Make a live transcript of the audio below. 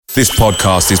This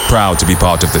podcast is proud to be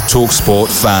part of the TalkSport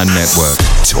Fan Network.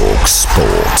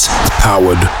 TalkSport.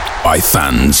 Powered by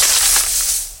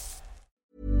fans.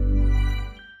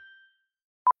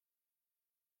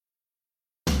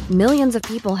 Millions of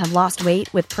people have lost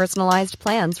weight with personalized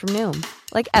plans from Noom.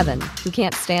 Like Evan, who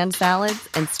can't stand salads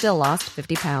and still lost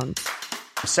 50 pounds.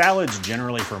 Salads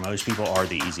generally for most people are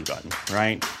the easy button,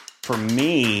 right? For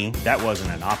me, that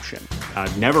wasn't an option.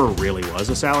 I never really was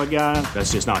a salad guy.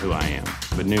 That's just not who I am.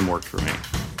 But Noom worked for me.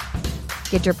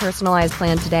 Get your personalized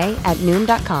plan today at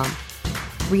Noom.com.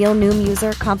 Real Noom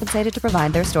user compensated to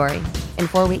provide their story. In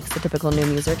 4 weeks, the typical Noom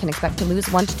user can expect to lose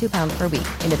 1 to 2 pounds per week.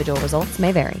 Individual results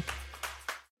may vary.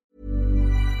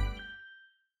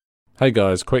 Hey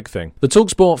guys, quick thing. The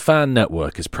TalkSport Fan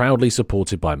Network is proudly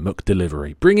supported by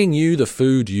McDelivery, bringing you the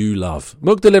food you love.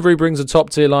 McDelivery brings a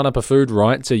top-tier lineup of food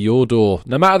right to your door.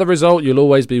 No matter the result, you'll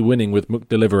always be winning with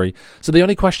McDelivery. So the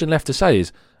only question left to say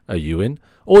is, are you in?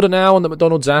 Order now on the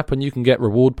McDonald's app and you can get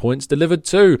reward points delivered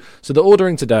too. So the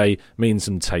ordering today means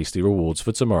some tasty rewards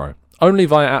for tomorrow. Only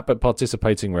via app at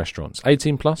participating restaurants.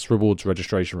 18 plus, rewards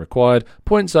registration required.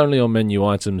 Points only on menu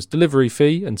items. Delivery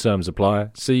fee and terms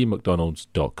apply. See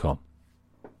mcdonalds.com.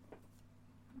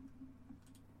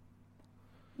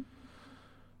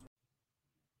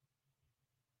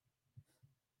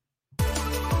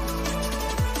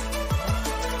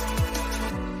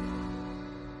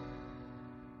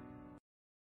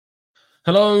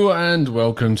 Hello and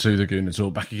welcome to the Gooner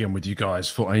Talk. Back again with you guys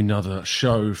for another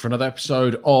show, for another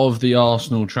episode of the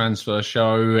Arsenal Transfer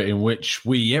Show, in which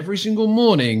we every single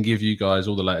morning give you guys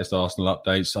all the latest Arsenal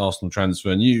updates, Arsenal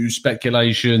transfer news,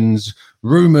 speculations,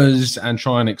 rumours, and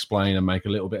try and explain and make a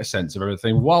little bit of sense of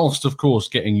everything, whilst of course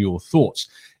getting your thoughts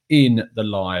in the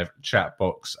live chat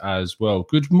box as well.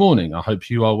 Good morning. I hope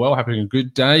you are well, having a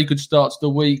good day, good start to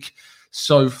the week.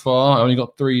 So far, I only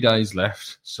got 3 days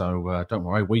left, so don't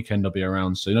worry, weekend will be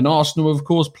around soon. And Arsenal, of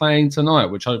course, playing tonight,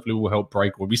 which hopefully will help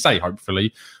break, or we say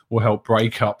hopefully, will help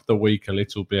break up the week a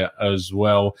little bit as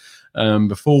well.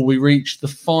 Before we reach the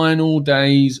final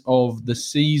days of the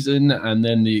season and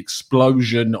then the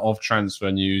explosion of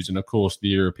transfer news, and of course the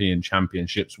European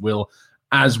Championships will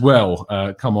as well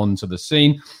come onto the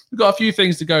scene. We've got a few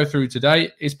things to go through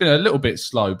today. It's been a little bit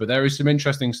slow, but there is some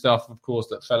interesting stuff, of course,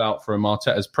 that fell out from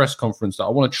Arteta's press conference that I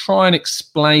want to try and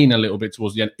explain a little bit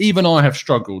towards the end. Even I have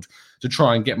struggled to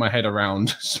try and get my head around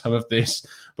some of this,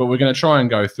 but we're going to try and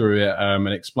go through it and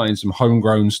explain some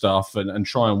homegrown stuff and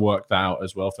try and work that out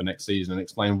as well for next season and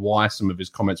explain why some of his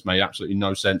comments made absolutely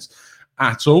no sense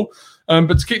at all.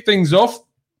 But to kick things off,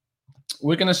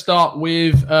 we're going to start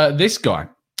with this guy.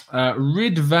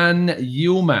 Ridvan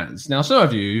Yilmaz. Now, some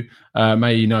of you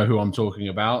may know who I'm talking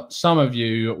about. Some of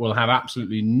you will have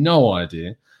absolutely no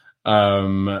idea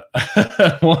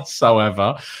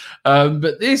whatsoever.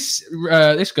 But this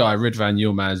guy, Ridvan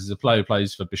Yilmaz, is a player who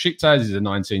plays for Besiktas. He's a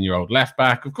 19-year-old left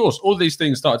back. Of course, all these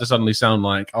things start to suddenly sound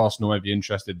like Arsenal may be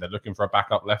interested. They're looking for a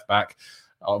backup left back.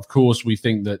 Of course, we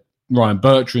think that Ryan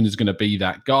Bertrand is going to be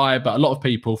that guy, but a lot of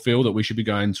people feel that we should be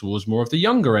going towards more of the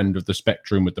younger end of the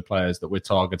spectrum with the players that we're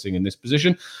targeting in this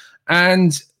position.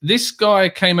 And this guy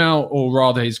came out, or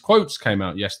rather his quotes came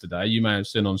out yesterday, you may have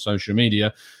seen on social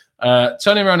media,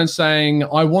 turning around and saying,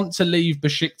 I want to leave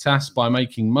Besiktas by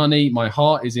making money. My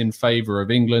heart is in favour of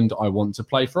England. I want to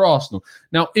play for Arsenal.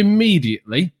 Now,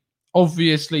 immediately,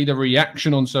 obviously, the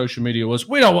reaction on social media was,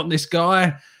 we don't want this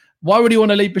guy. Why would he want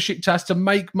to leave Besiktas to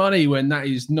make money when that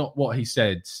is not what he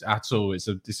said at all? It's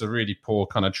a really poor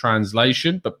kind of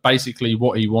translation, but basically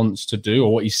what he wants to do,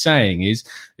 or what he's saying is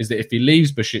that if he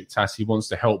leaves Besiktas, he wants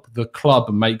to help the club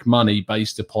make money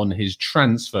based upon his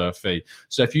transfer fee.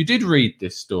 So if you did read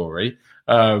this story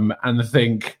and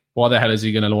think, why the hell is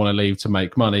he going to want to leave to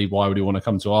make money? Why would he want to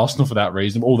come to Arsenal for that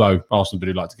reason? Although Arsenal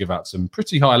do like to give out some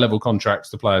pretty high-level contracts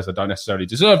to players that don't necessarily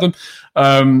deserve them.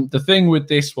 The thing with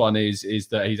this one is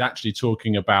that he's actually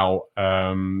talking about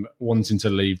wanting to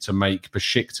leave to make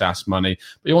Besiktas money,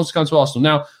 but he wants to come to Arsenal.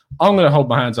 Now, I'm going to hold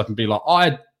my hands up and be like,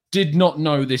 I did not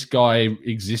know this guy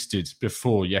existed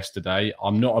before yesterday.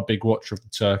 I'm not a big watcher of the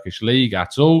Turkish league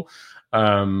at all.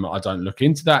 I don't look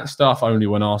into that stuff only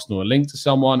when Arsenal are linked to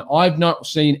someone. I've not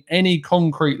seen any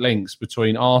concrete links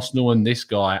between Arsenal and this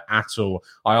guy at all.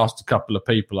 I asked a couple of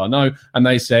people I know and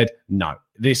they said, no,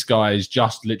 this guy is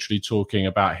just literally talking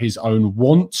about his own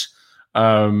want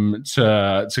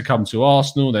to come to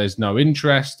Arsenal. There's no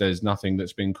interest. There's nothing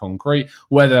that's been concrete.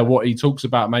 Whether what he talks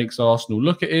about makes Arsenal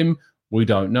look at him, we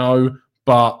don't know,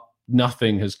 but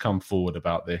nothing has come forward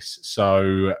about this.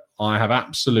 So I have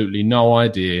absolutely no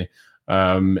idea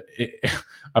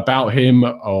about him,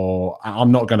 or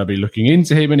I'm not going to be looking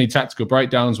into him. Any tactical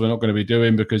breakdowns we're not going to be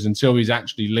doing, because until he's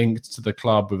actually linked to the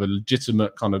club with a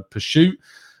legitimate kind of pursuit,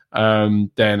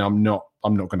 then I'm not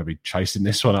going to be chasing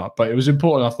this one up. But it was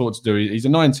important, I thought, to do. He's a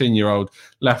 19-year-old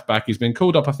left back. He's been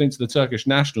called up, I think, to the Turkish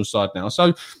national side now.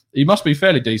 So he must be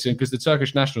fairly decent, because the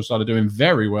Turkish national side are doing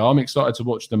very well. I'm excited to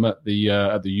watch them at the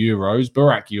Euros.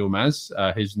 Burak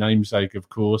Yilmaz, his namesake, of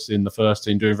course, in the first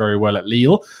team, doing very well at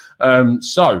Lille.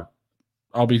 So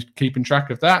I'll be keeping track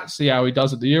of that, see how he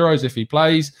does at the Euros if he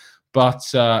plays. But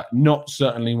not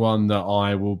certainly one that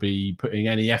I will be putting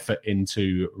any effort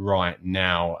into right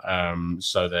now.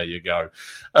 So there you go.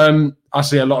 I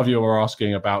see a lot of you are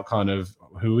asking about kind of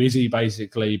who is he,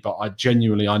 basically, but I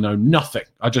know nothing.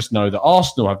 I just know that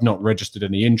Arsenal have not registered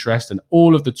any interest, and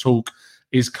all of the talk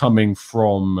is coming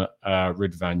from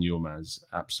Ridvan Yilmaz.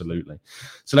 Absolutely.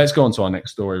 So let's go on to our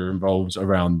next story, that involves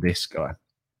around this guy.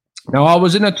 Now, I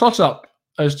was in a toss-up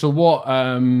as to what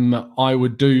I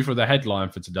would do for the headline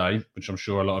for today, which I'm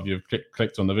sure a lot of you have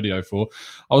clicked on the video for.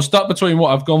 I was stuck between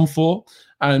what I've gone for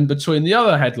and between the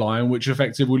other headline, which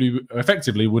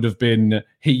effectively would have been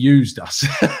he used us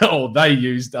or they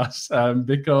used us,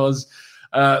 because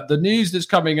the news that's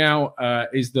coming out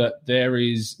is that there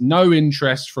is no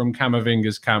interest from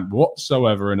Camavinga's camp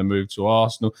whatsoever in a move to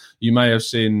Arsenal. You may have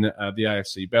seen the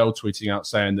AFC Bell tweeting out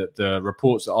saying that the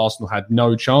reports that Arsenal had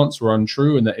no chance were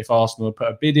untrue, and that if Arsenal had put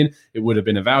a bid in, it would have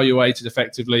been evaluated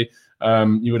effectively.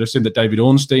 You would have seen that David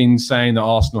Ornstein saying that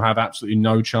Arsenal have absolutely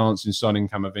no chance in signing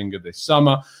Camavinga this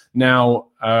summer. Now,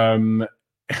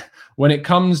 when it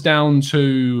comes down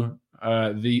to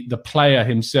the player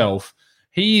himself,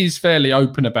 he is fairly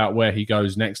open about where he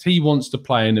goes next. He wants to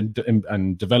play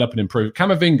and develop and improve.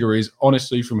 Camavinga is,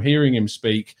 honestly, from hearing him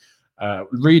speak,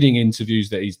 reading interviews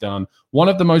that he's done, one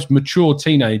of the most mature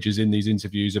teenagers in these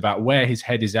interviews about where his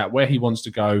head is at, where he wants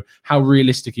to go, how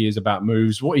realistic he is about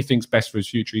moves, what he thinks best for his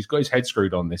future. He's got his head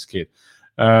screwed on, this kid.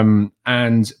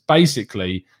 And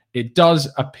basically, it does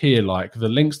appear like the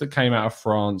links that came out of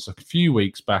France a few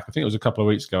weeks back, I think it was a couple of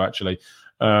weeks ago, actually,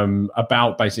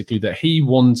 about basically that he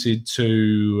wanted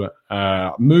to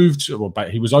move to, but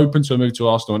he was open to a move to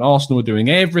Arsenal, and Arsenal were doing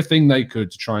everything they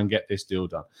could to try and get this deal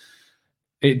done.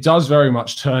 It does very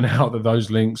much turn out that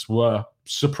those links were,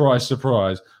 surprise,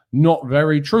 surprise, not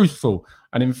very truthful.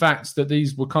 And in fact, that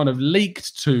these were kind of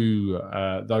leaked to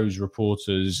those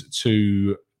reporters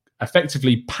to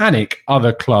effectively panic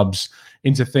other clubs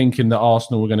into thinking that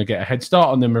Arsenal were going to get a head start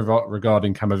on them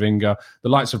regarding Camavinga, the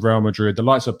likes of Real Madrid, the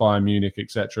likes of Bayern Munich,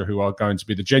 etc., who are going to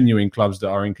be the genuine clubs that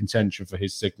are in contention for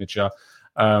his signature.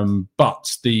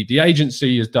 But the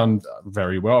agency has done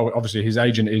very well. Obviously, his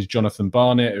agent is Jonathan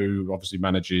Barnett, who obviously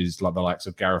manages like the likes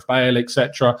of Gareth Bale,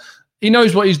 etc. He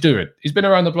knows what he's doing. He's been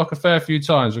around the block a fair few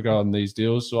times regarding these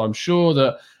deals, so I'm sure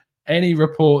that any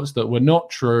reports that were not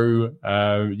true,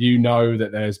 you know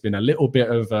that there's been a little bit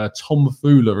of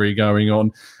tomfoolery going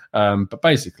on. But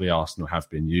basically, Arsenal have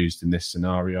been used in this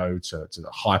scenario to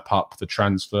hype up the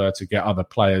transfer, to get other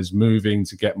players moving,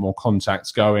 to get more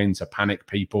contacts going, to panic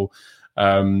people.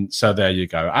 So there you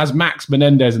go. As Max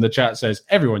Menendez in the chat says,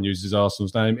 everyone uses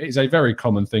Arsenal's name. It's a very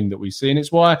common thing that we see, and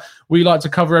it's why we like to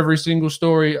cover every single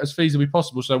story as feasibly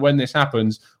possible. So when this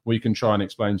happens, we can try and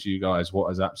explain to you guys what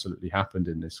has absolutely happened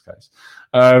in this case.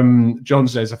 John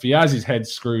says, if he has his head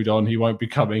screwed on, he won't be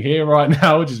coming here right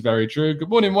now, which is very true. Good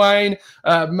morning, Wayne.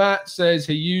 Matt says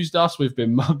he used us. We've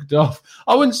been mugged off.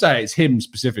 I wouldn't say it's him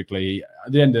specifically.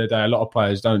 At the end of the day, a lot of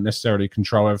players don't necessarily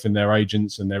control everything their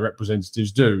agents and their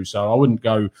representatives do. So I wouldn't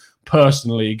go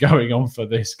personally going on for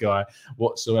this guy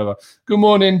whatsoever. Good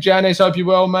morning, Janice. Hope you're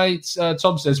well, mate.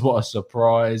 Tom says, what a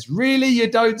surprise. Really,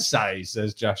 you don't say,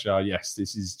 says Jashar. Yes,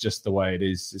 this is just the way it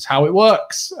is. It's how it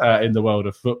works in the world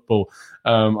of football.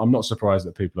 I'm not surprised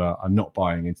that people are not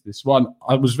buying into this one.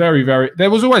 I was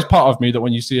there was always part of me that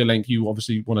when you see a link, you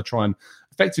obviously want to try and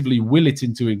effectively will it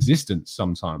into existence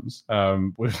sometimes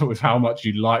with how much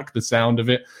you like the sound of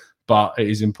it. But it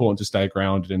is important to stay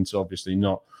grounded and to obviously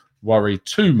not worry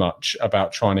too much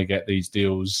about trying to get these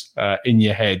deals in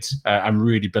your head and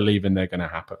really believing they're going to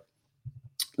happen.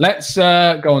 Let's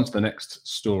go on to the next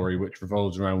story, which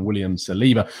revolves around William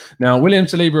Saliba. Now, William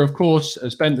Saliba, of course,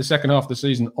 has spent the second half of the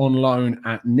season on loan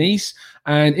at Nice.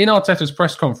 And in Arteta's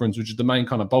press conference, which is the main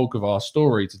kind of bulk of our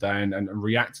story today, and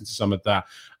reacting to some of that,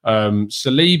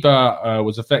 Saliba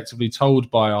was effectively told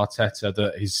by Arteta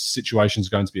that his situation is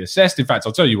going to be assessed. In fact,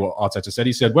 I'll tell you what Arteta said.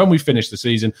 He said, when we finish the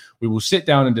season, we will sit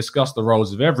down and discuss the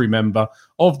roles of every member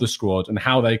of the squad and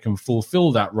how they can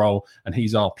fulfill that role. And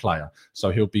he's our player. So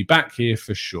he'll be back here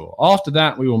for sure. After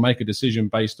that, we will make a decision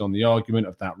based on the argument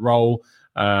of that role.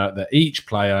 that each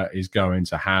player is going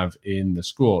to have in the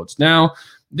squads. Now,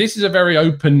 this is a very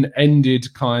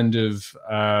open-ended kind of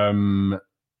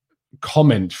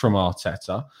comment from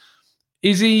Arteta.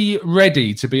 Is he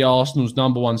ready to be Arsenal's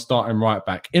number one starting right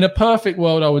back? In a perfect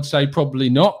world, I would say probably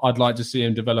not. I'd like to see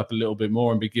him develop a little bit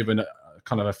more and be given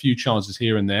a few chances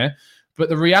here and there. But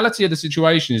the reality of the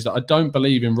situation is that I don't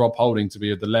believe in Rob Holding to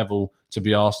be at the level to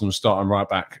be Arsenal's starting right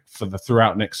back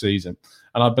throughout next season.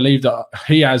 And I believe that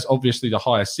he has obviously the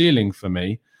highest ceiling for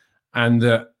me, and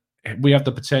that we have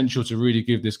the potential to really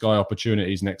give this guy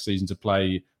opportunities next season to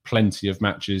play plenty of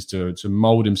matches, to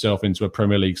mould himself into a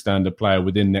Premier League standard player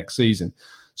within next season.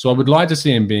 So I would like to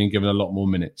see him being given a lot more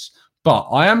minutes. But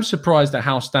I am surprised at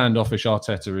how standoffish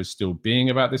Arteta is still being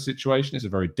about this situation. It's a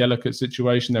very delicate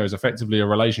situation. There is effectively a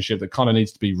relationship that kind of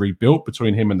needs to be rebuilt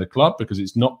between him and the club because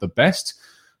it's not the best.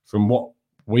 From what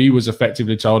we was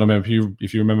effectively told, I mean,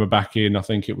 if you remember back in, I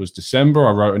think it was December,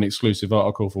 I wrote an exclusive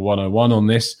article for 101 on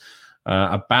this,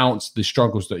 about the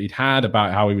struggles that he'd had,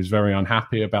 about how he was very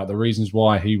unhappy, about the reasons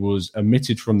why he was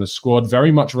omitted from the squad,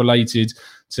 very much related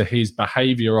to his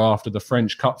behaviour after the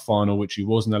French Cup final, which he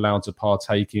wasn't allowed to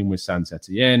partake in with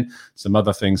Saint-Etienne. Some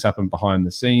other things happened behind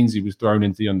the scenes. He was thrown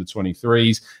into the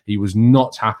under-23s. He was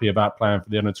not happy about playing for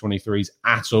the under-23s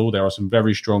at all. There are some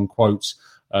very strong quotes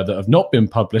that have not been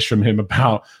published from him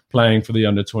about playing for the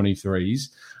under-23s.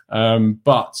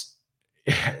 But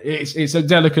it's a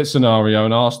delicate scenario,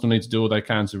 and Arsenal need to do all they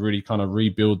can to really kind of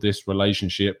rebuild this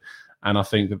relationship. And I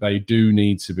think that they do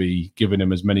need to be giving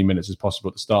him as many minutes as possible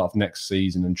at the start of next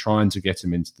season and trying to get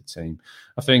him into the team.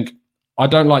 I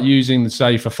don't like using,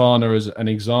 say, Fofana as an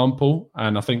example,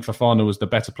 and I think Fofana was the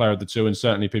better player of the two, and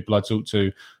certainly people I talked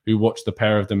to who watched the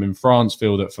pair of them in France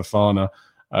feel that Fofana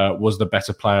was the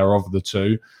better player of the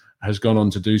two, has gone on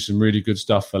to do some really good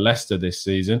stuff for Leicester this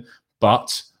season.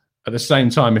 But at the same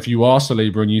time, if you are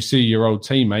Saliba and you see your old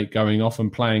teammate going off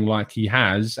and playing like he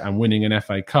has and winning an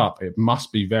FA Cup, it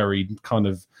must be very kind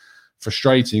of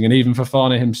frustrating. And even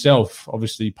Fofana himself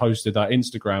obviously posted that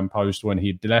Instagram post when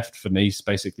he'd left for Nice,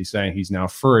 basically saying he's now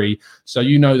free. So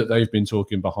you know that they've been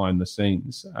talking behind the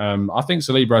scenes. I think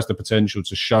Saliba has the potential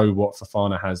to show what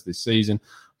Fofana has this season.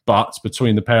 But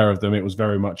between the pair of them, it was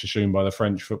very much assumed by the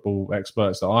French football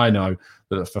experts that I know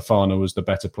that Fofana was the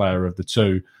better player of the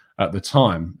two at the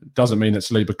time. It doesn't mean that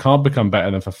Saliba can't become better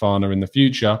than Fofana in the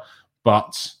future,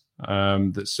 but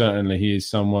that certainly he is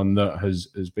someone that has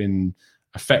been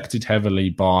affected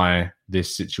heavily by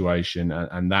this situation,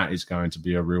 and that is going to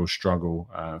be a real struggle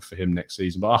for him next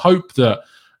season. But I hope that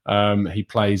he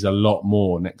plays a lot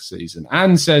more next season.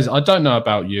 And says, I don't know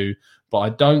about you, but I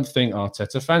don't think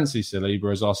Arteta fancies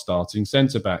Saliba as our starting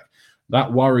centre-back.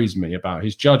 That worries me about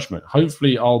his judgment.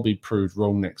 Hopefully, I'll be proved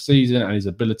wrong next season and his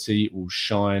ability will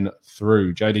shine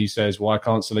through. JD says, why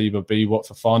can't Saliba be what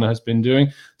Fofana has been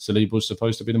doing? Saliba was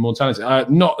supposed to be the more talented.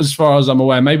 Not as far as I'm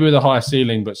aware, maybe with a higher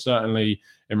ceiling, but certainly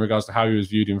in regards to how he was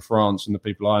viewed in France and the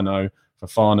people I know,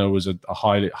 Fofana was a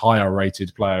higher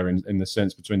rated player in the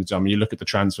sense between the two. I mean, you look at the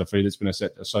transfer fee that's been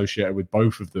associated with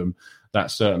both of them.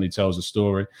 That certainly tells a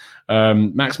story.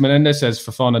 Max Menendez says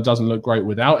Fofana doesn't look great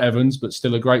without Evans, but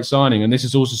still a great signing. And this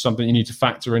is also something you need to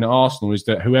factor in at Arsenal, is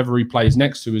that whoever he plays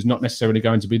next to is not necessarily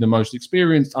going to be the most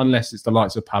experienced unless it's the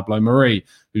likes of Pablo Mari,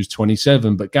 who's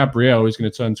 27. But Gabriel is going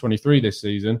to turn 23 this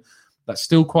season. That's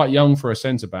still quite young for a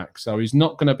centre-back. So he's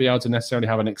not going to be able to necessarily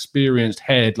have an experienced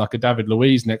head like a David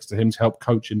Luiz next to him to help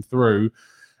coach him through.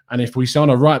 And if we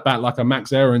sign a right-back like a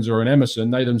Max Aarons or an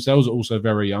Emerson, they themselves are also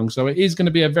very young. So it is going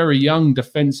to be a very young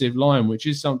defensive line, which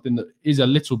is something that is a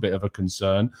little bit of a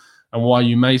concern, and why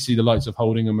you may see the likes of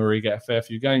Holding and Murray get a fair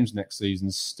few games next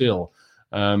season still.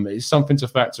 It's something to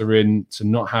factor in, to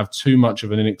not have too much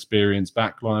of an inexperienced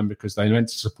backline, because they meant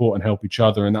to support and help each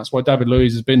other. And that's why David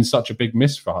Luiz has been such a big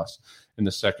miss for us in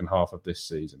the second half of this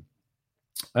season.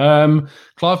 Clive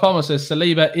Palmer says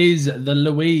Saliba is the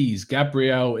Luiz,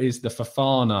 Gabriel is the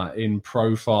Fofana in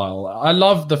profile. I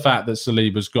love the fact that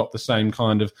Saliba's got the same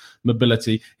kind of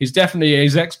mobility. His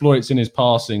exploits in his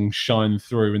passing shine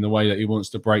through in the way that he wants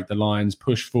to break the lines,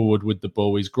 push forward with the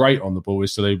ball. He's great on the ball with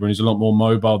Saliba, and he's a lot more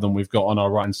mobile than we've got on our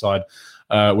right hand side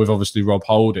with obviously Rob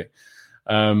Holding.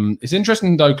 It's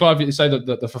interesting though, Clive, you say that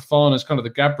the Fofana is kind of the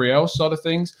Gabriel side of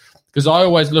things, because I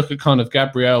always look at kind of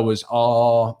Gabriel as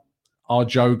our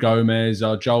Joe Gomez,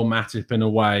 our Joel Matip in a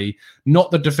way,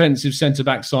 not the defensive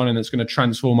centre-back signing that's going to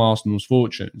transform Arsenal's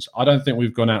fortunes. I don't think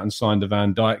we've gone out and signed a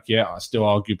Van Dijk yet. I still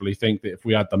arguably think that if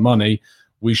we had the money,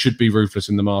 we should be ruthless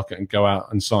in the market and go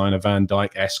out and sign a Van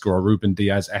Dijk-esque or a Ruben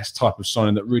Diaz-esque type of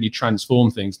signing that really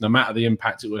transform things, no matter the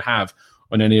impact it would have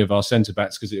on any of our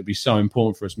centre-backs, because it would be so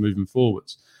important for us moving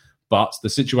forwards. But the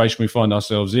situation we find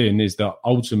ourselves in is that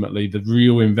ultimately the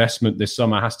real investment this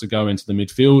summer has to go into the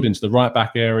midfield, into the right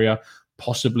back area,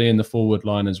 possibly in the forward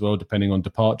line as well, depending on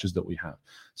departures that we have.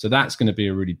 So that's going to be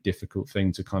a really difficult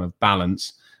thing to kind of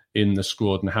balance in the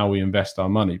squad and how we invest our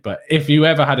money. But if you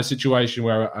ever had a situation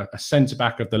where a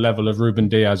centre-back of the level of Ruben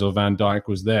Diaz or Van Dijk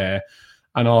was there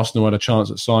and Arsenal had a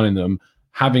chance at signing them,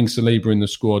 having Saliba in the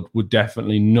squad would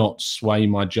definitely not sway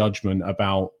my judgment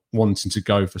about wanting to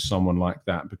go for someone like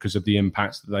that because of the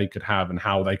impacts that they could have and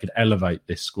how they could elevate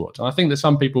this squad. And I think that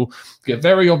some people get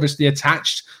very obviously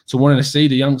attached to wanting to see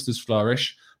the youngsters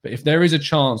flourish. But if there is a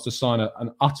chance to sign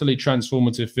an utterly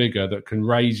transformative figure that can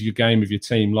raise your game of your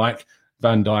team like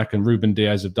Van Dijk and Ruben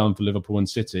Diaz have done for Liverpool and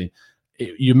City,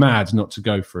 you're mad not to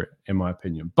go for it, in my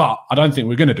opinion. But I don't think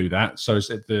we're going to do that. So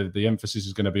the emphasis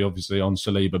is going to be obviously on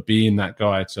Saliba being that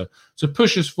guy to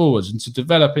push us forwards and to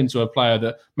develop into a player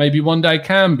that maybe one day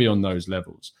can be on those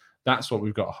levels. That's what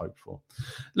we've got to hope for.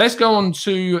 Let's go on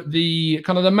to the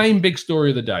kind of the main big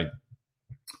story of the day,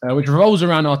 which revolves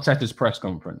around Arteta's press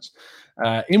conference.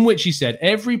 In which he said,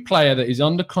 every player that is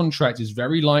under contract is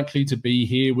very likely to be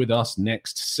here with us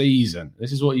next season.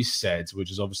 This is what he said, which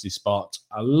has obviously sparked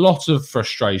a lot of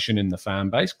frustration in the fan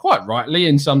base, quite rightly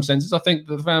in some senses. I think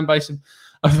the fan base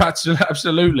have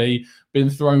absolutely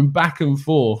been thrown back and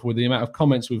forth with the amount of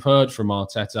comments we've heard from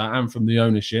Arteta and from the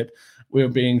ownership. We're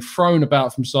being thrown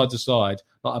about from side to side,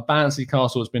 like a bouncy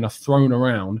castle that's been thrown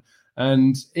around.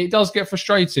 And it does get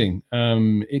frustrating.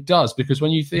 It does, because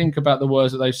when you think about the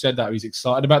words that they've said, that he's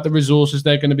excited about the resources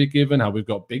they're going to be given, how we've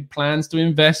got big plans to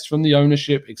invest from the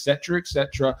ownership, etc.,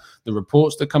 the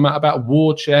reports that come out about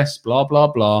war chest, blah, blah,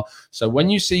 blah. So when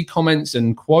you see comments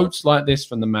and quotes like this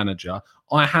from the manager,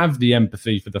 I have the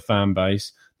empathy for the fan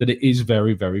base that it is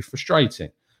very, very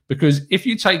frustrating. Because if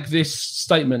you take this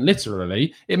statement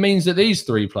literally, it means that these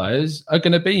three players are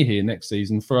going to be here next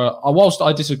season. Whilst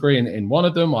I disagree in one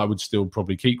of them, I would still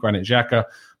probably keep Granit Xhaka.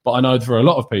 But I know for a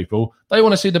lot of people, they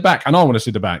want to see the back, and I want to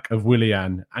see the back of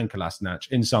Willian and Kolasinac,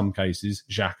 in some cases,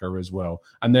 Xhaka as well.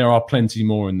 And there are plenty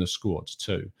more in the squad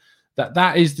too.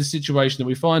 That is the situation that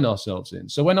we find ourselves in.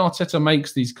 So when Arteta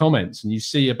makes these comments and you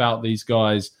see about these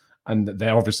guys, and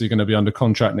they're obviously going to be under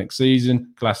contract next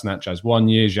season. Kolasinac has 1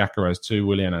 year, Xhaka has 2,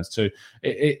 Willian has 2.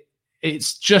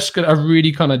 It's just a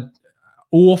really kind of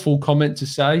awful comment to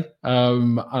say.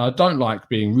 And I don't like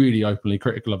being really openly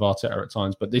critical of Arteta at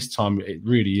times, but this time it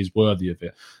really is worthy of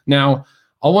it. Now,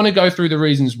 I want to go through the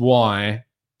reasons why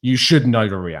you shouldn't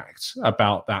overreact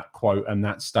about that quote and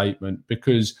that statement,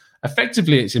 because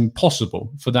effectively it's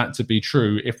impossible for that to be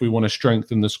true if we want to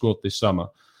strengthen the squad this summer.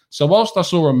 So whilst I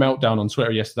saw a meltdown on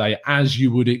Twitter yesterday, as you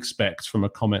would expect from a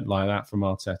comment like that from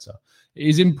Arteta, it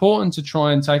is important to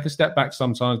try and take a step back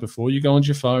sometimes before you go onto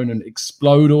your phone and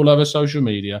explode all over social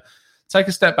media. Take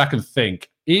a step back and think,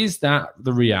 is that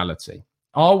the reality?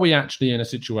 Are we actually in a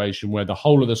situation where the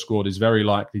whole of the squad is very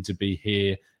likely to be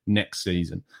here next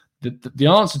season? The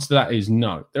answer to that is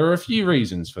no. There are a few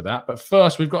reasons for that. But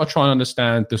first, we've got to try and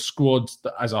understand the squad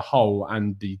as a whole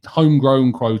and the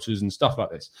homegrown quotas and stuff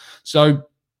like this. So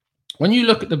when you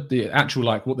look at the actual,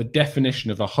 like, what the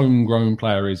definition of a homegrown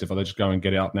player is, if I just go and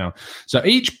get it up now. So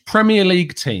each Premier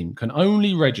League team can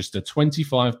only register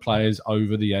 25 players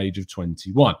over the age of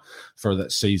 21 for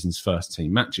that season's first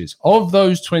team matches. Of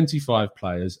those 25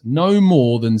 players, no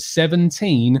more than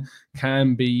 17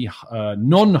 can be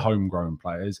non-homegrown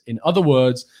players. In other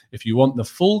words, if you want the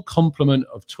full complement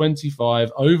of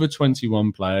 25 over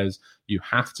 21 players, you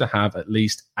have to have at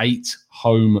least 8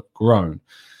 homegrown.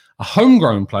 A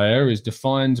homegrown player is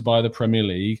defined by the Premier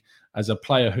League as a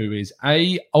player who is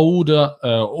older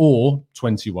or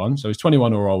 21, so he's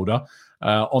 21 or older,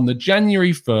 on the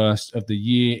January 1st of the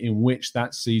year in which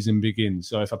that season begins.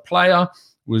 So if a player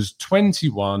was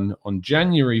 21 on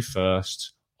January 1st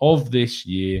of this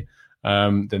year,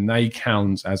 then they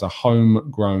count as a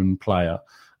homegrown player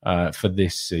for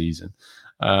this season.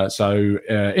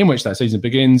 In which that season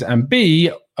begins, and B,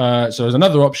 so as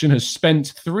another option, has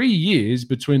spent 3 years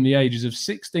between the ages of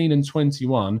 16 and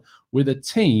 21 with a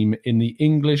team in the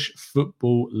English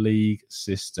Football League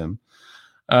system.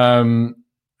 And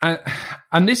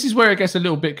this is where it gets a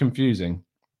little bit confusing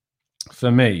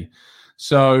for me.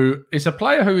 So it's a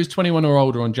player who is 21 or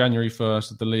older on January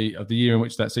 1st of the year in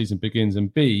which that season begins,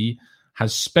 and B,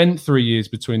 has spent 3 years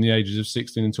between the ages of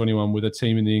 16 and 21 with a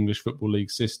team in the English Football League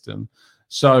system.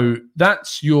 So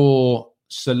that's your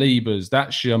Salibas,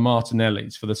 that's your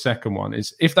Martinellis for the second one.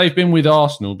 Is if they've been with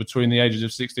Arsenal between the ages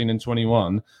of 16 and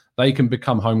 21, they can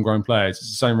become homegrown players.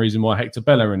 It's the same reason why Hector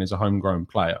Bellerin is a homegrown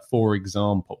player, for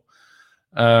example.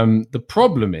 The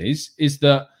problem is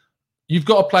that you've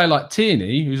got a player like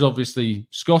Tierney, who's obviously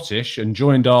Scottish and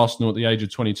joined Arsenal at the age of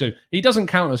 22. He doesn't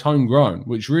count as homegrown,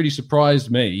 which really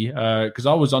surprised me because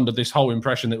I was under this whole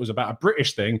impression that it was about a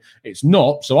British thing. It's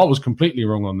not, so I was completely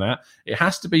wrong on that. It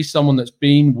has to be someone that's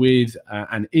been with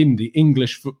and in the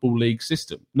English Football League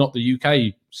system, not the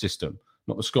UK system,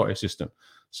 not the Scottish system.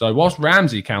 So whilst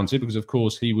Ramsey counted, because of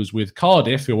course he was with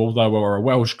Cardiff, who although are a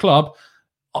Welsh club,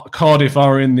 Cardiff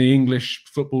are in the English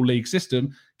Football League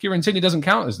system, Kieran Tierney doesn't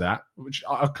count as that, which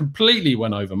I completely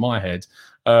went over my head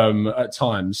at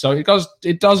times. So it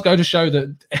does go to show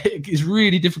that it's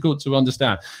really difficult to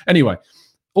understand. Anyway,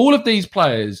 all of these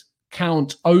players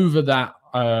count over that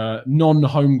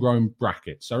non-homegrown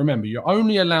bracket. So remember, you're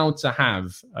only allowed to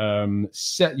have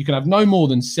you can have no more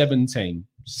than 17.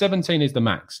 17 is the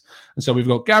max. And so we've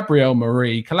got Gabriel,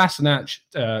 Marie, Kolasinac,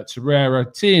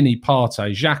 Torreira, Tierney,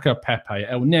 Partey, Xhaka, Pepe,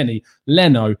 El Neni,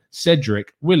 Leno,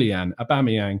 Cedric, Willian,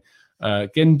 Aubameyang,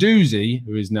 Guendouzi,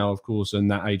 who is now, of course, in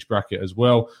that age bracket as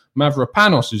well,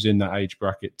 Mavropanos, who's in that age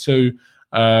bracket too,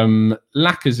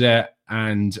 Lacazette,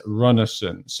 and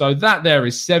Runarsson. So that there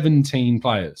is 17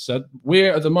 players. So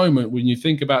we're at the moment, when you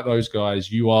think about those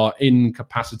guys, you are in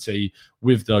capacity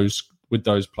with those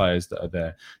players that are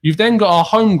there. You've then got our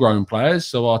homegrown players,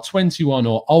 so our 21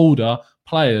 or older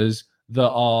players that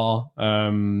are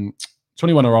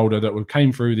 21 or older that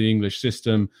came through the English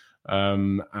system,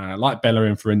 like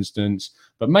Bellerin, for instance,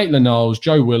 but Maitland-Niles,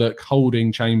 Joe Willock,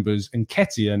 Holding, Chambers, and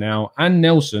Nketiah now, and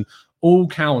Nelson all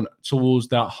count towards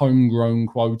that homegrown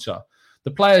quota.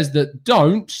 The players that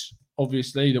don't,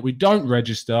 obviously, that we don't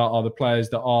register are the players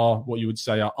that are what you would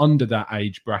say are under that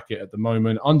age bracket at the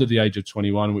moment, under the age of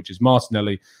 21, which is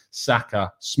Martinelli,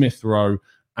 Saka, Smith Rowe,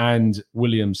 and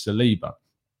William Saliba.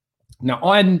 Now,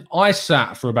 I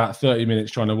sat for about 30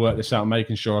 minutes trying to work this out,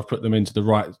 making sure I've put them into the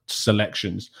right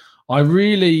selections. I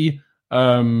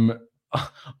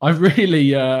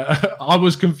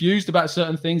was confused about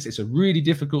certain things. It's a really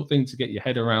difficult thing to get your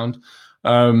head around.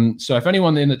 So if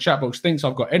anyone in the chat box thinks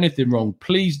I've got anything wrong,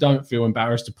 please don't feel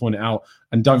embarrassed to point it out,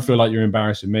 and don't feel like you're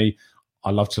embarrassing me.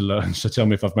 I love to learn, so tell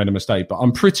me if I've made a mistake. But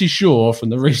I'm pretty sure from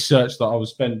the research that I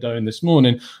was spent doing this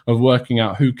morning of working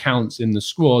out who counts in the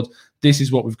squad, this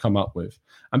is what we've come up with.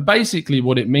 And basically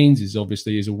what it means is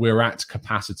we're at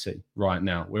capacity right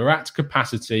now. We're at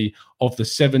capacity of the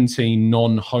 17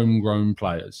 non-homegrown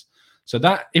players. So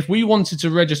that if we wanted to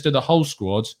register the whole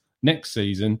squad next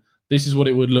season, this is what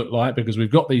it would look like, because we've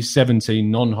got these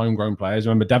 17 non-homegrown players.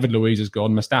 Remember, David Luiz has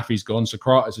gone, Mustafi's gone,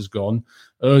 Socrates has gone,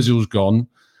 Ozil's gone.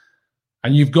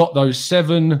 And you've got those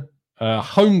 7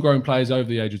 homegrown players over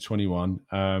the age of 21,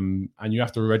 and you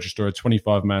have to register a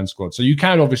 25-man squad. So you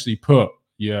can obviously put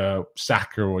your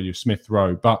Saka or your Smith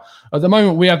Rowe, but at the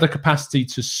moment we have the capacity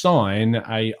to sign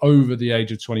a over the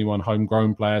age of 21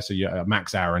 homegrown player. So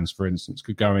Max Aarons, for instance,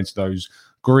 could go into those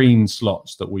green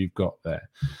slots that we've got there.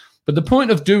 But the point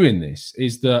of doing this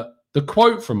is that the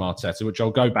quote from Arteta, which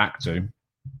I'll go back to,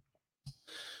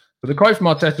 but the quote from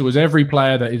Arteta was, every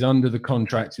player that is under the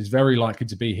contract is very likely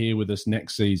to be here with us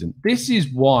next season. This is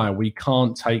why we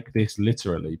can't take this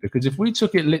literally, because if we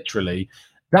took it literally,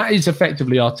 that is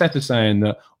effectively Arteta saying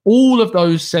that all of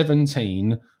those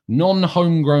 17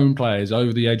 non-homegrown players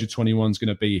over the age of 21 is going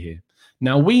to be here.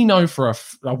 Now, we know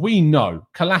Kolasinac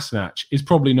is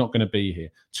probably not going to be here.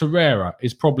 Torreira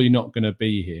is probably not going to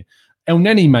be here. El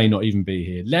Neni may not even be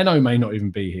here. Leno may not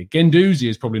even be here. Guendouzi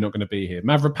is probably not going to be here.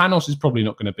 Mavropanos is probably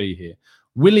not going to be here.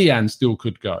 Willian still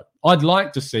could go. I'd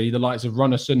like to see the likes of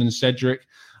Runarsson and Cedric.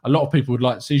 A lot of people would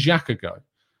like to see Xhaka go.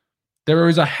 There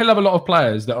is a hell of a lot of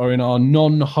players that are in our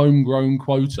non-homegrown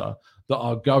quota that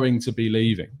are going to be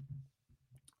leaving.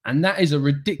 And that is a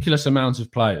ridiculous amount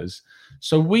of players.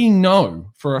 So we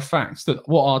know for a fact that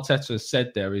what Arteta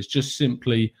said there is just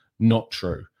simply not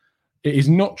true. It is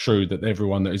not true that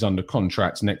everyone that is under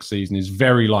contract next season is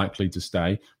very likely to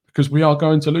stay, because we are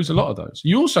going to lose a lot of those.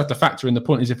 You also have to factor in the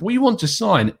point is, if we want to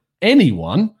sign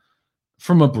anyone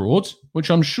from abroad, which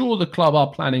I'm sure the club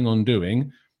are planning on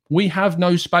doing, we have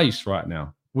no space right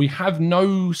now. We have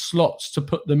no slots to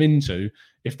put them into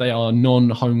if they are a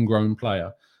non-homegrown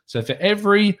player. So for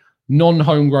every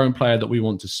non-homegrown player that we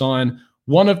want to sign,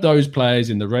 one of those players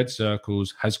in the red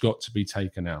circles has got to be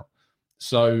taken out.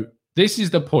 So this is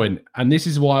the point, and this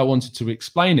is why I wanted to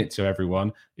explain it to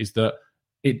everyone, is that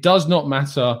it does not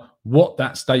matter what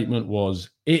that statement was.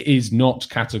 It is not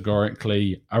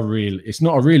categorically it's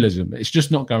not a realism. It's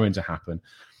just not going to happen.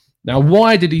 Now,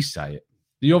 why did he say it?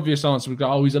 The obvious answer would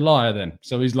go, he's a liar then.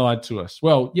 So he's lied to us.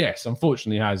 Well, yes,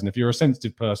 unfortunately he has. And if you're a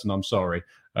sensitive person, I'm sorry.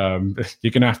 You're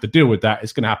going to have to deal with that.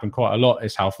 It's going to happen quite a lot.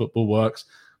 It's how football works.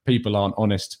 People aren't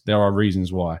honest. There are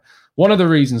reasons why. One of the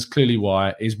reasons clearly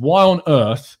why is, why on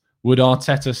earth would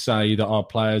Arteta say that our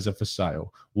players are for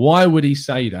sale? Why would he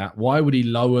say that? Why would he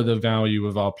lower the value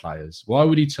of our players? Why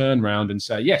would he turn around and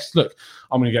say, yes, look,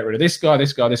 I'm going to get rid of this guy,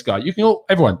 this guy, this guy. You can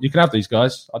everyone, you can have these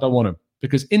guys. I don't want them.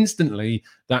 Because instantly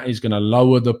that is going to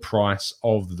lower the price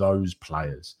of those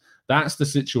players. That's the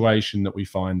situation that we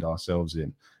find ourselves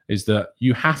in, is that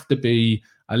you have to be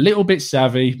a little bit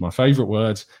savvy, my favorite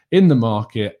words, in the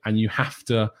market, and you have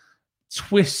to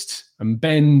twist and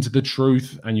bend the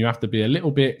truth, and you have to be a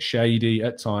little bit shady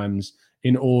at times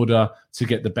in order to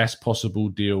get the best possible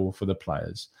deal for the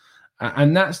players.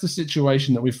 And that's the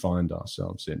situation that we find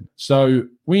ourselves in. So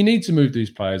we need to move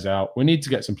these players out. We need to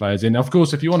get some players in. Of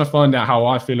course, if you want to find out how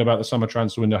I feel about the summer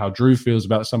transfer window, how Drew feels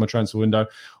about the summer transfer window,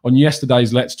 on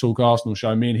yesterday's Let's Talk Arsenal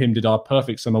show, me and him did our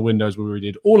perfect summer windows where we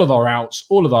did all of our outs,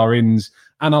 all of our ins,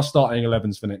 and our starting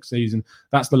 11s for next season.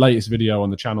 That's the latest video on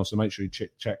the channel, so make sure you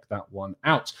check that one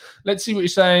out. Let's see what you're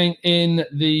saying in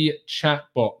the chat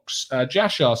box.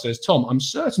 Jashar says, Tom, I'm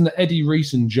certain that Eddie,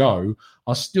 Reece and Joe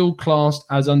are still classed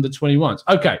as under 21s.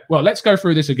 Okay, well, let's go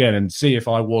through this again and see if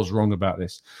I was wrong about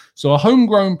this. So a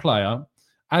homegrown player,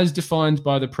 as defined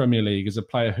by the Premier League, is a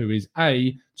player who is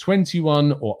A,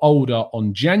 21 or older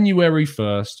on January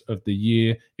 1st of the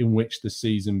year in which the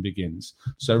season begins.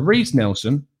 So Reece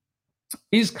Nelson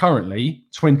is currently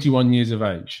 21 years of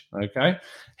age, okay?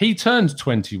 He turned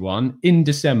 21 in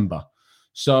December.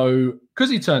 So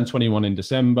because he turned 21 in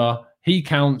December, he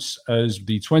counts as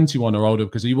the 21 or older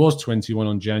because he was 21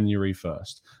 on January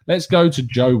 1st. Let's go to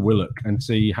Joe Willock and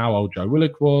see how old Joe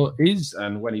Willock is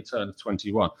and when he turned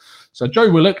 21. So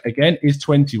Joe Willock, again, is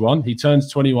 21. He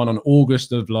turns 21 on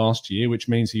August of last year, which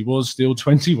means he was still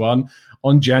 21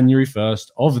 on January 1st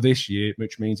of this year,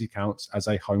 which means he counts as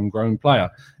a homegrown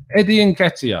player. Eddie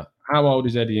Nketiah. How old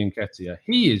is Eddie Nketiah?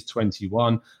 He is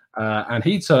 21. And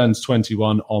he turns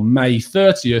 21 on May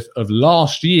 30th of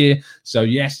last year. So,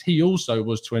 yes, he also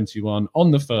was 21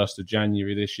 on the 1st of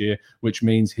January this year, which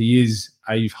means he is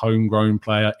a homegrown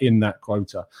player in that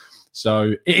quota.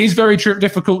 So it is very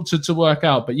difficult to work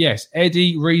out. But, yes,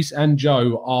 Eddie, Reece and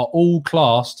Joe are all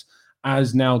classed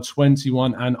as now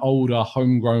 21 and older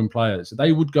homegrown players.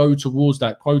 They would go towards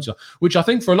that quota, which I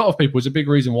think for a lot of people is a big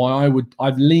reason why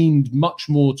I've leaned much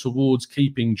more towards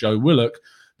keeping Joe Willock,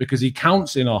 because he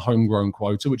counts in our homegrown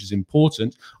quota, which is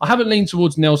important. I haven't leaned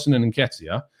towards Nelson and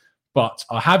Nketiah, but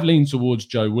I have leaned towards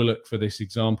Joe Willock for this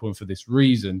example and for this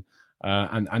reason,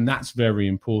 and that's very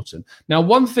important. Now,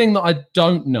 one thing that I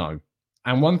don't know,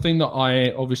 and one thing that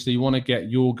I obviously want to get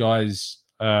your guys,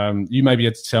 you may be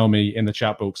able to tell me in the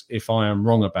chat box if I am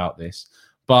wrong about this,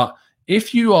 but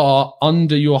if you are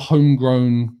under your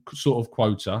homegrown sort of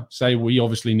quota, say we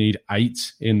obviously need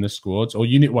 8 in the squads, or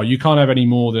you can't have any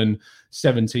more than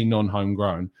 17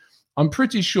 non-homegrown. I'm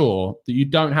pretty sure that you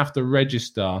don't have to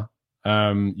register.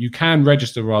 You can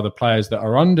register rather players that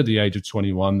are under the age of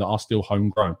 21 that are still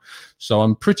homegrown. So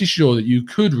I'm pretty sure that you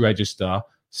could register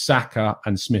Xhaka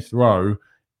and Smith Rowe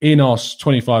in our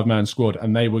 25-man squad,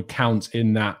 and they would count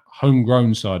in that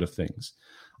homegrown side of things.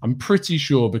 I'm pretty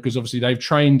sure, because obviously they've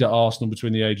trained at Arsenal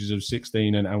between the ages of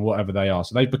 16 and whatever they are.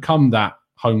 So they've become that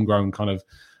homegrown kind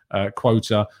of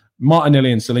quota.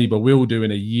 Martinelli and Saliba will do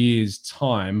in a year's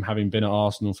time, having been at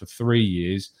Arsenal for 3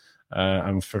 years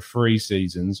and for 3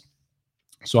 seasons.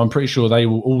 So I'm pretty sure they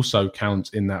will also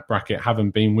count in that bracket,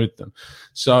 having been with them.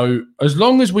 So as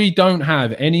long as we don't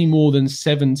have any more than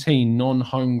 17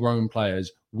 non-homegrown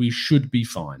players, we should be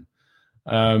fine.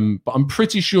 But I'm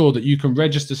pretty sure that you can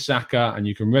register Xhaka and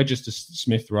you can register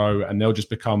Smith Rowe, and they'll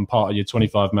just become part of your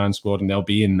 25-man squad, and they'll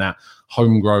be in that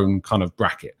homegrown kind of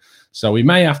bracket. So we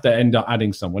may have to end up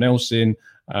adding someone else in,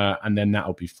 and then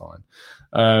that'll be fine.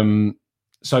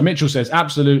 So Mitchell says,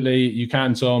 absolutely, you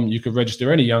can, Tom. You could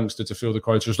register any youngster to fill the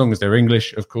quota, as long as they're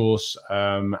English, of course,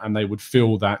 and they would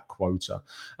fill that quota.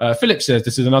 Philip says,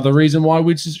 this is another reason why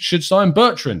we should sign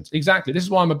Bertrand. Exactly. This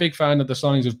is why I'm a big fan of the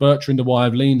signings of Bertrand, and why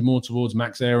I've leaned more towards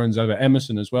Max Aarons over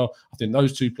Emerson as well. I think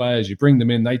those two players, you bring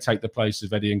them in, they take the place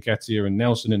of Eddie Nketiah and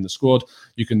Nelson in the squad.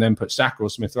 You can then put Xhaka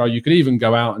or Smith Rowe. You could even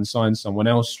go out and sign someone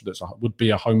else that would be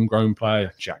a homegrown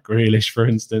player, Jack Grealish, for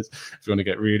instance, if you want to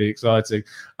get really exciting.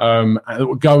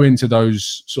 Would go into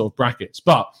those sort of brackets.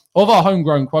 But of our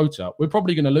homegrown quota, we're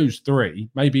probably going to lose 3,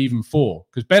 maybe even 4,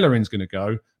 because Bellerin's going to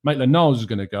go, Maitland-Niles is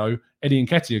going to go, Eddie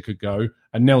Nketiah could go,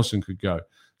 and Nelson could go.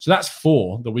 So that's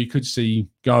 4 that we could see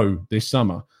go this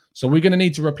summer. So we're going to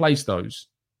need to replace those.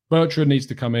 Bertrand needs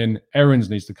to come in. Aarons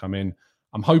needs to come in.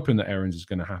 I'm hoping that Aarons is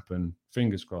going to happen.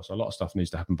 Fingers crossed. A lot of stuff needs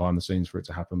to happen behind the scenes for it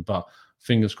to happen, but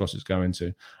fingers crossed it's going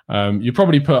to. You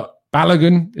probably put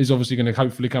Balogun is obviously going to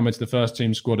hopefully come into the first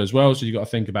team squad as well. So you've got to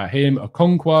think about him. Arthur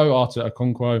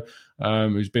Okonkwo,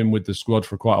 who's been with the squad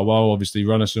for quite a while. Obviously,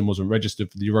 Runnison wasn't registered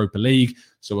for the Europa League,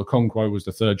 so Okonkwo was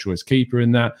the third choice keeper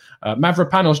in that.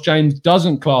 Mavropanos James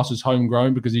doesn't class as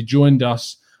homegrown because he joined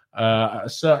us at a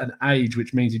certain age,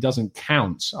 which means he doesn't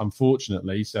count,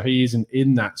 unfortunately. So he isn't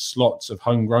in that slot of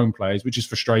homegrown players, which is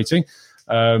frustrating.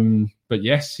 But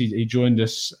yes, he joined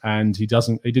us, and he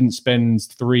didn't spend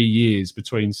 3 years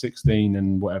between 16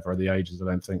 and whatever the ages, I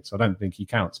don't think. So I don't think he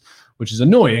counts, which is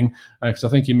annoying because I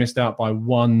think he missed out by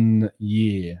 1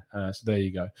 year. So there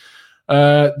you go.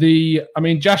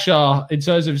 Jashar in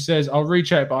terms of says, I'll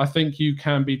recheck, but I think you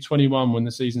can be 21 when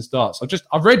the season starts.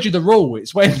 I've read you the rule.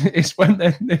 It's when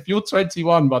if you're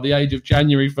 21 by the age of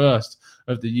January 1st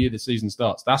of the year the season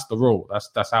starts. That's the rule.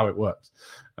 That's how it works.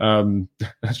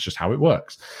 That's just how it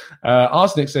works.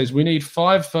 Arsenic says we need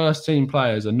 5 first-team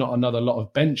players and not another lot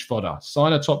of bench fodder.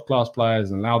 Sign a top-class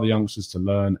players and allow the youngsters to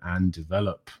learn and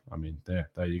develop. I mean, there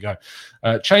you go.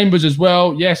 Chambers as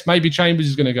well. Yes, maybe Chambers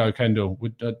is going to go, Kendall.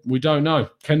 We don't know.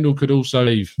 Kendall could also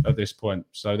leave at this point.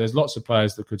 So there's lots of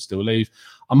players that could still leave.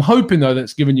 I'm hoping, though,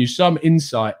 that's given you some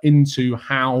insight into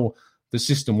how the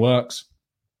system works,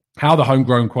 how the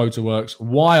homegrown quota works,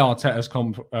 why Arteta's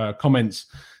comments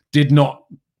did not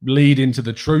lead into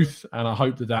the truth, and I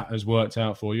hope that has worked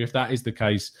out for you. If that is the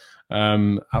case,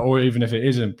 or even if it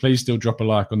isn't, please still drop a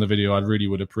like on the video. I really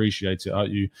would appreciate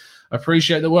it. You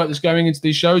appreciate the work that's going into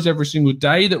these shows every single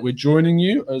day that we're joining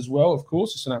you as well. Of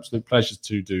course, it's an absolute pleasure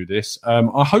to do this.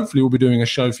 I hopefully will be doing a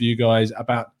show for you guys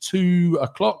about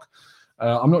 2:00.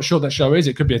 I'm not sure what that show is.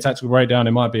 It could be a tactical breakdown.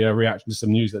 It might be a reaction to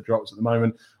some news that drops at the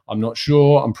moment. I'm not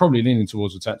sure. I'm probably leaning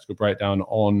towards a tactical breakdown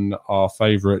on our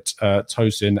favourite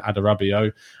Tosin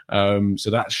Adarabioyo. So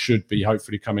that should be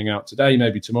hopefully coming out today,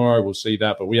 maybe tomorrow. We'll see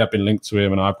that. But we have been linked to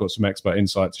him, and I've got some expert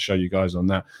insight to show you guys on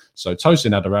that. So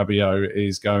Tosin Adarabioyo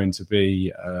is going to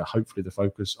be hopefully the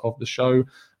focus of the show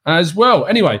as well.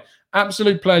 Anyway,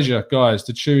 absolute pleasure, guys,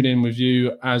 to tune in with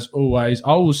you as always.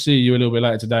 I will see you a little bit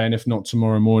later today, and if not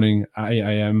tomorrow morning at 8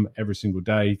 a.m. every single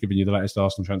day, giving you the latest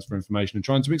Arsenal transfer information and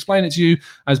trying to explain it to you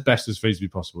as best as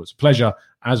feasibly possible. It's a pleasure,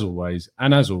 as always,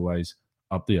 and as always,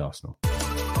 up the Arsenal.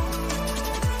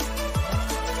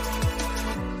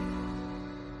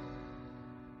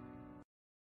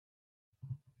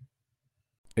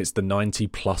 It's the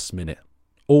 90-plus minute.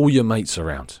 All your mates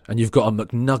around, and you've got a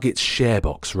McNuggets share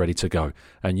box ready to go,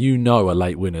 and you know a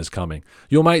late winner's coming.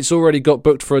 Your mate's already got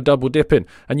booked for a double dipping,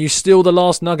 and you steal the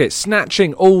last nugget,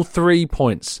 snatching all 3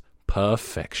 points.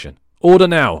 Perfection. Order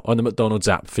now on the McDonald's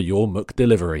app for your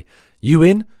McDelivery. You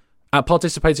in? At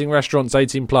participating restaurants,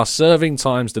 18 plus, serving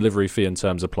times, delivery fee and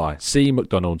terms apply. See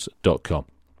mcdonalds.com.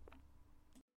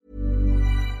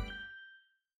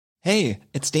 Hey,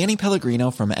 it's Danny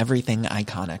Pellegrino from Everything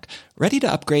Iconic. Ready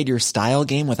to upgrade your style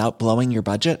game without blowing your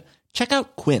budget? Check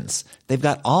out Quince. They've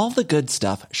got all the good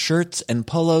stuff, shirts and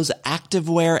polos,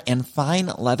 activewear, and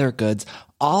fine leather goods,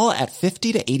 all at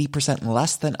 50 to 80%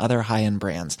 less than other high-end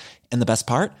brands. And the best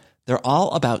part? They're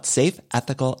all about safe,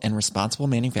 ethical, and responsible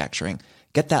manufacturing.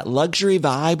 Get that luxury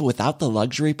vibe without the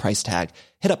luxury price tag.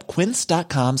 Hit up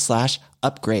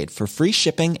quince.com/upgrade for free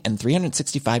shipping and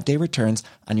 365-day returns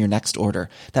on your next order.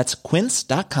 That's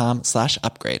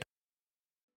quince.com/upgrade.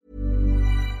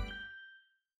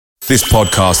 This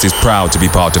podcast is proud to be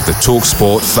part of the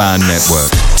TalkSport Fan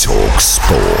Network.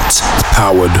 TalkSport.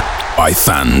 Powered by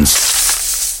fans.